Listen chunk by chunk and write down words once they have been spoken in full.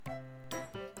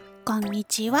こんに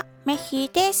ちは、メヒ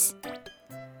です。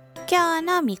今日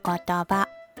の御言葉、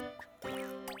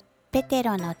ペテ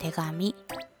ロの手紙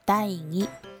Ⅱ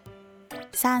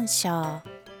 3章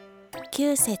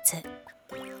9節。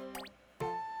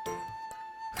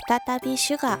再び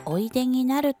主がおいでに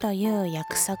なるという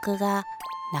約束が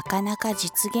なかなか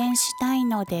実現しない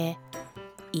ので、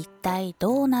一体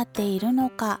どうなっているの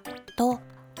かと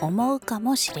思うか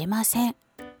もしれません。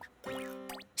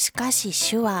しかし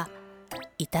主は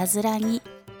いたずらに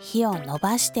日を延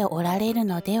ばしておられる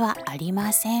のではあり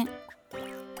ません。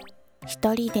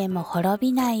一人でも滅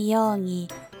びないように、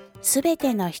すべ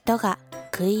ての人が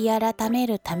悔い改め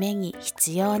るために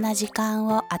必要な時間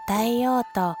を与えよう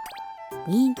と、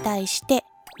忍耐して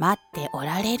待ってお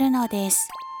られるのです。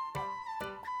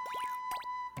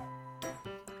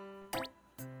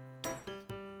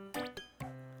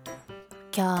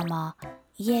今日も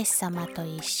イエス様と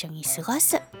一緒に過ご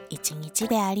す一日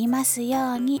であります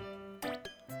ように。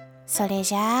それ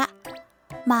じゃあ、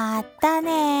また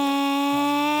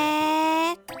ねー。